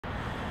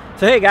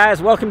So hey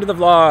guys, welcome to the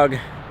vlog.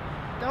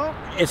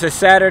 It's a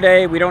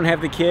Saturday, we don't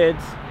have the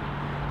kids.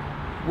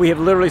 We have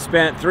literally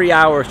spent 3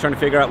 hours trying to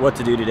figure out what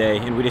to do today,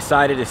 and we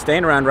decided to stay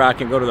in Round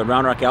Rock and go to the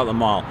Round Rock Outlet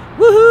Mall.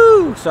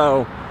 Woohoo!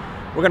 So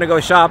we're gonna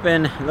go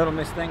shopping. Little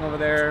Miss Thing over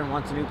there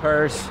wants a new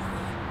purse.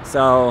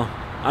 So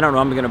I don't know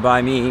what I'm gonna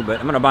buy me, but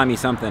I'm gonna buy me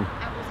something.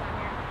 Apple's not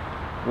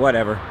here.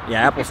 Whatever.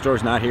 Yeah, Apple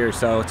Store's not here,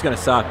 so it's gonna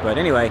suck. But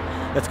anyway,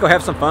 let's go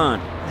have some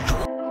fun.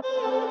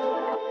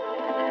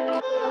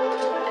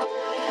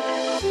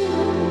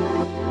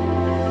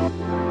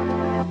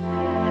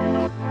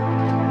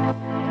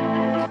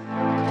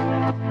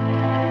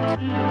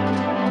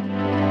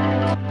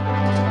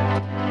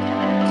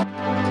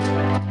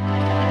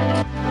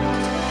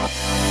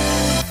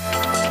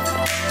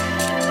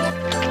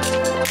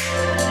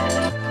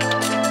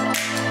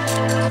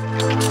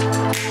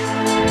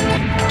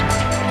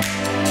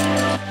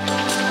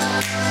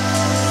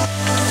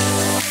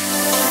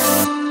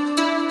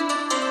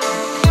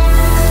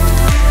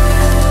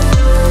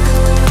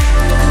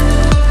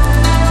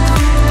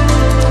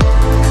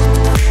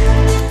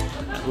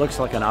 Looks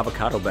like an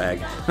avocado bag.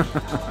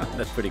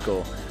 That's pretty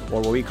cool.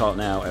 Or what we call it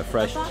now, a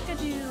fresh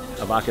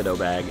avocado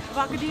bag.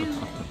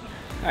 Avocado.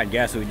 Alright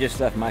guys, so we just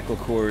left Michael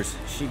Kors.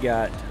 She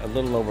got a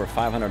little over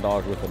 $500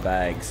 worth of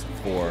bags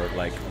for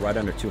like right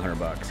under 200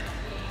 bucks.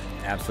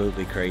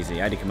 Absolutely crazy.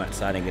 I had to come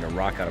outside and get a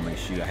rock out of my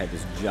shoe. I had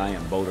this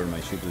giant boulder in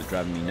my shoe that was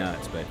driving me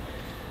nuts. But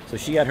so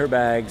she got her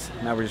bags.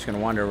 Now we're just going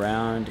to wander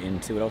around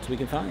and see what else we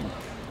can find.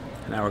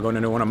 Now we're going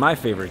into one of my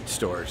favorite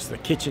stores, the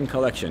Kitchen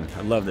Collection.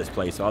 I love this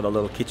place. All the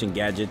little kitchen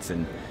gadgets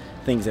and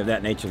things of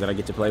that nature that I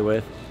get to play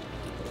with.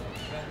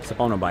 Except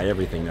I want to buy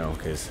everything though,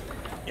 because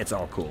it's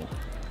all cool.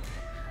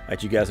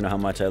 Let you guys know how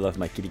much I love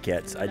my kitty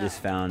cats. I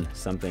just found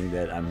something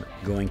that I'm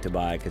going to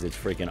buy because it's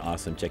freaking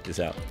awesome. Check this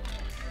out.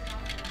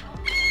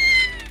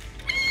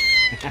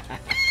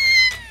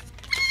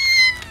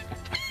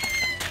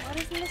 What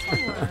is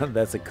this one?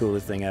 That's the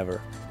coolest thing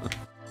ever.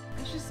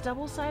 It's just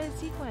double-sided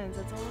sequins.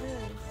 That's all it is.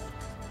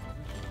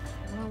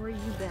 I don't know where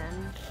you've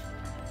been.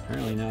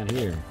 Apparently not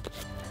here.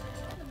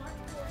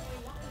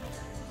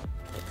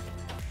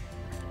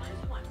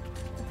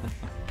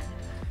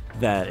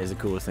 That is the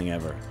coolest thing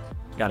ever.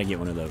 Gotta get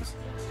one of those.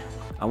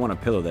 I want a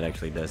pillow that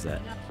actually does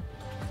that.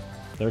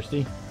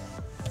 Thirsty?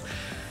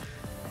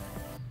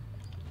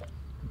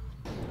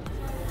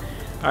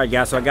 Alright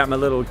guys, so I got my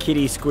little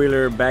kitty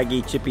squealer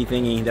baggy chippy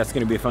thingy. That's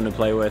gonna be fun to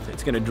play with.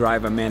 It's gonna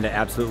drive Amanda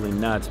absolutely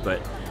nuts,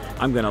 but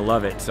I'm gonna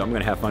love it, so I'm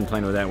gonna have fun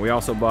playing with that. We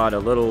also bought a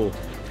little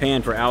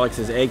pan for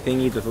Alex's egg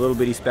thingies with a little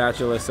bitty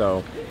spatula,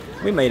 so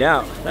we made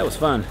out. That was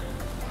fun.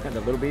 Got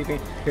the little bitty.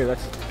 Here,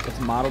 let's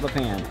model the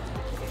pan.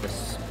 The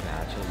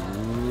spatula.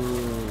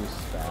 Ooh,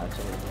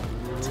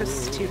 spatula. So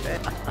stupid.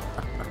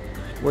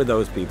 We're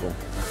those people.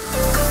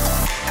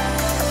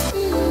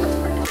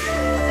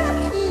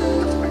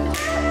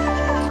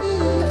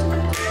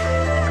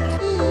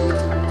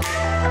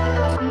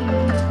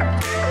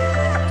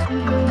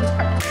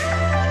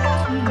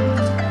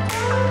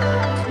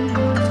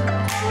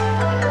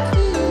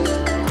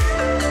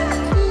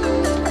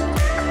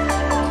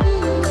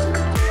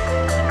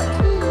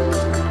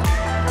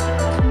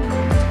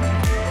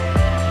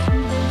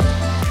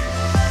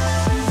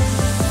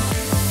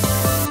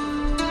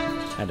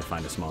 Had to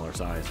find a smaller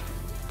size.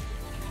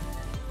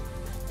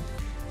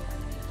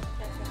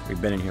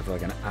 We've been in here for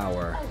like an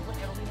hour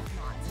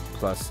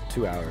plus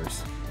 2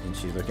 hours, and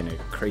she's looking at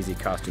crazy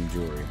costume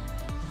jewelry.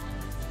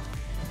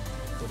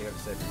 What do you have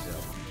to say for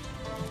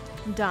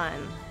yourself? I'm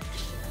done.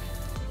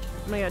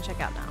 I'm gonna go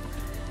check out now.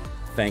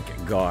 Thank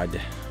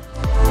God.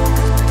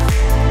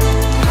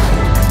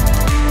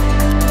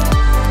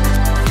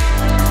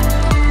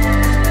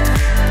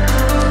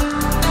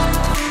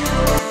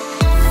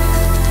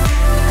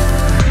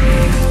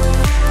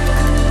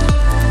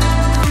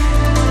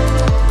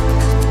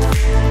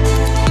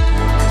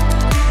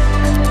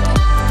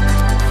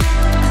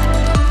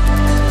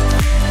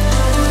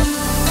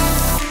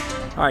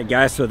 Alright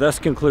guys, so this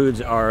concludes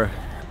our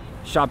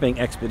shopping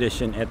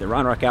expedition at the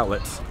Round Rock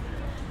Outlets.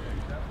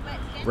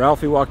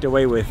 Ralphie walked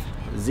away with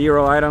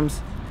 0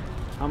 items.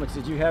 How much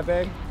did you have,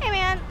 babe? Hey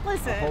man,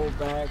 listen. A whole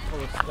bag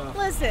full of stuff.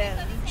 Listen.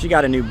 She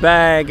got a new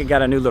bag,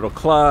 got a new little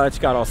clutch,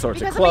 got all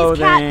sorts of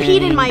clothing. Because somebody's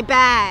cat peed in my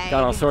bag.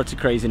 Got all sorts of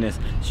craziness.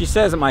 She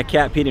says that my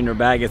cat peed in her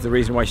bag is the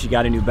reason why she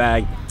got a new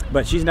bag,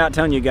 but she's not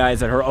telling you guys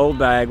that her old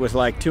bag was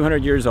like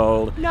 200 years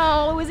old.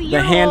 No, it was a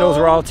year old. The handles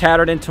were all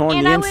tattered and torn.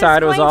 And the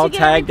inside was all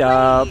tagged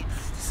up.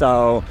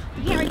 So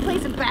you can't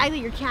replace a bag that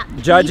your cat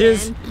peed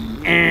judges,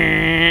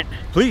 in.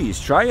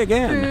 Please try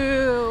again.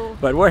 True.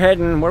 But we're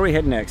heading. Where are we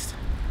heading next?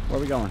 Where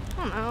are we going?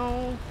 I don't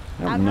know.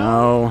 I don't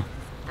know.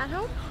 At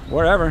home?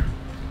 Wherever.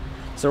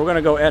 So we're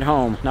gonna go at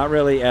home. Not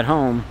really at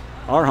home,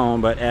 our home,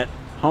 but at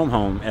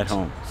home at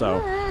home.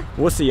 So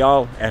we'll see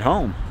y'all at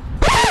home.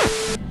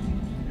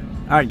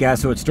 All right, guys.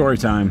 So it's story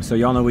time. So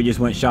y'all know we just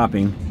went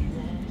shopping.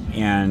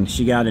 And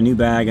she got a new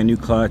bag, a new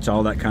clutch,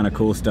 all that kind of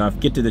cool stuff.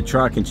 Get to the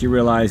truck and she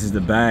realizes the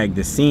bag,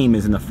 the seam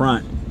is in the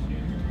front.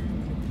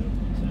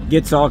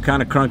 Gets all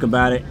kind of crunk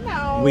about it.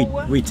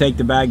 No. We take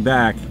the bag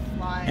back.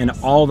 Why? and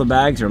all the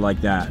bags are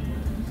like that.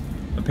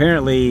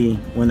 Apparently,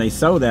 when they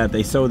sew that,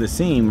 they sew the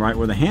seam right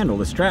where the handle,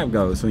 the strap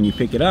goes. So when you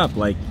pick it up,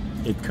 like,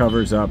 it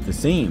covers up the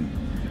seam.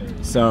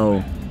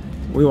 So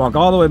we walk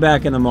all the way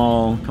back in the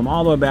mall, come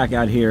all the way back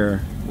out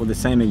here with the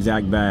same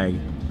exact bag.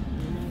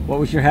 What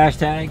was your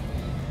hashtag?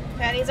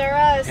 Patties are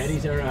us.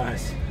 Patties are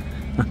us.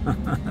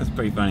 That's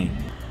pretty funny.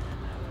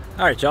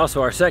 All right, y'all,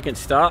 so our second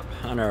stop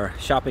on our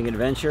shopping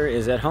adventure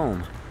is at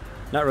home.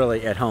 Not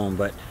really at home,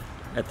 but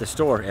at the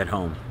store at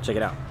home. Check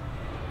it out.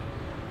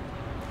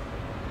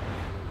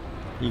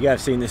 You guys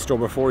have seen this store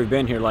before. We've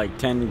been here like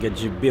 10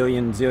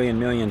 gajillion, zillion,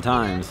 million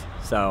times.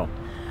 So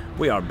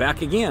we are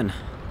back again.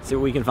 See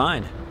what we can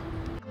find.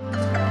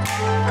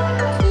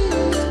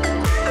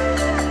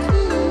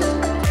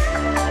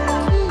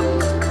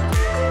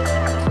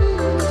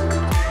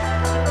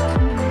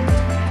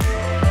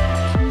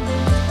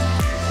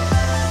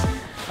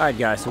 Alright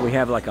guys, so we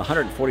have like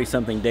 140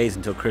 something days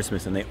until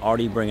Christmas and they're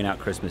already bringing out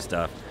Christmas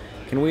stuff.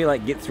 Can we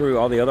like get through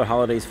all the other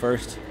holidays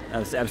first?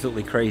 That's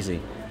absolutely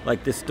crazy.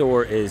 Like this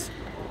store is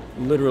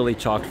literally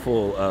chock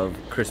full of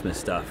Christmas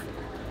stuff.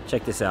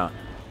 Check this out.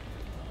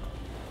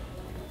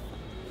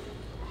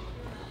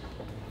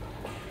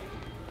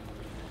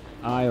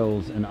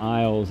 Aisles and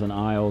aisles and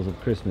aisles of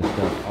Christmas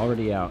stuff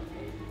already out.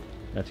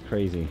 That's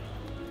crazy.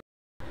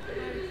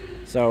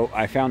 So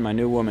I found my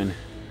new woman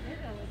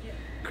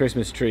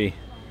Christmas tree.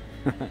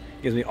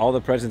 Gives me all the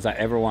presents I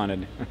ever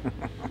wanted.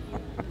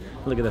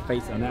 Look at the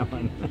face on that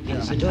one. I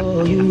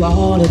adore you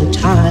all of the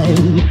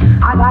time.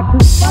 I like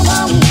to.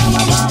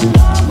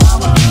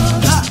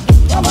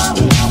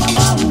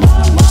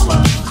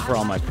 For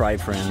all my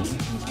Pride friends,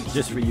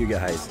 just for you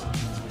guys.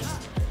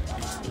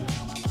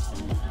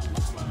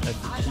 That's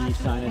the chief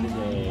sign of the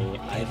day.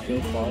 I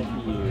still fall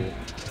for you,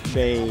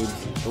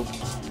 babes. Oh,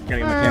 gotta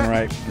get my camera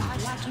right.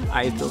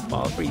 I still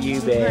fall for you,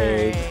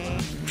 babe.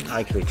 I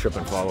actually trip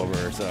and fall over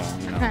her, so,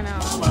 you know. I know.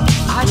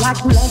 I'd like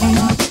to love you,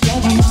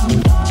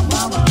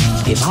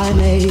 if I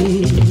may.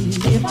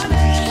 If I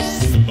may.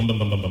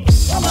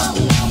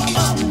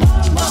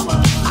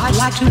 I'd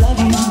like to love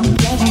you,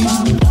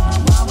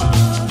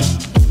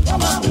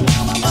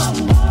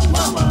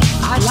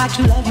 I'd like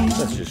to love you.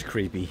 That's just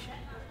creepy.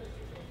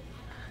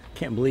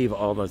 Can't believe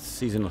all the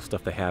seasonal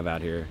stuff they have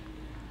out here.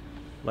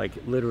 Like,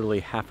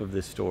 literally half of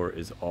this store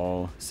is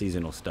all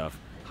seasonal stuff.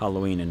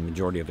 Halloween and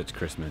majority of it's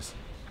Christmas.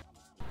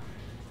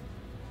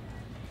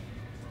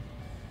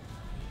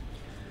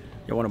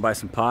 You want to buy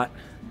some pot?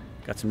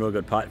 Got some real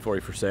good pot for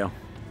you for sale.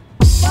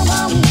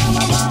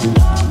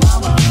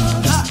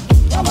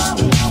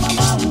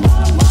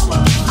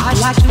 I'd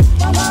like to.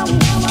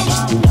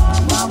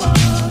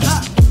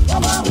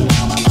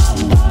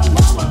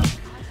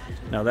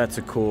 Now that's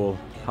a cool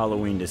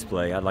Halloween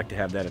display. I'd like to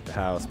have that at the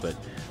house, but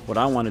what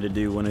I wanted to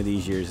do one of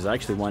these years is I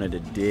actually wanted to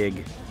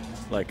dig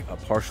like a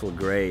partial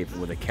grave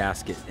with a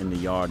casket in the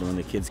yard, and when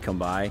the kids come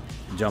by,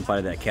 jump out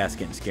of that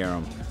casket and scare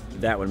them.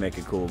 That would make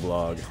a cool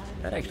vlog.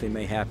 That actually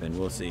may happen.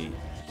 We'll see.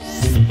 I'd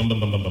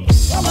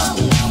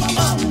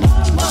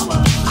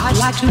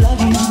like to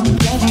love you,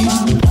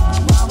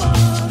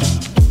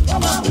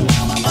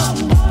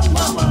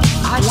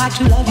 I'd like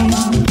to love you,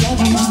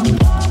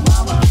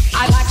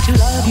 I'd like to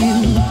love you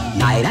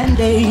night and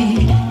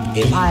day,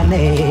 if I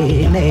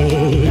may.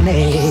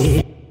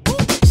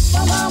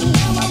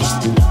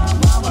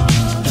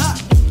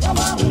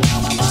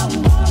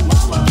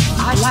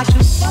 I'd like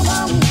to.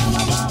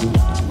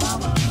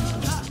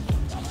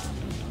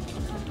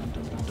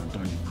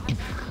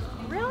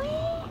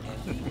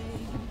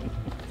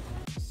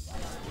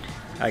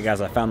 Alright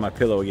guys, I found my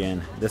pillow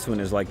again. This one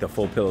is like the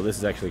full pillow. This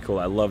is actually cool.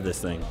 I love this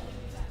thing.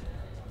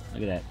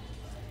 Look at that.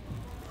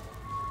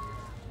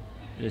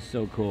 It is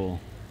so cool.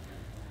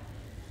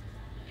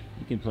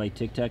 You can play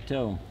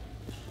tic-tac-toe.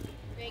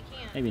 They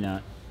can't. Maybe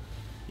not.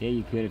 Yeah,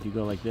 you could if you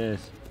go like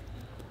this.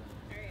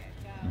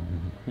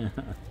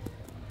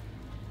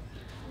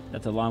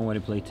 That's a long way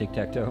to play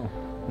tic-tac-toe.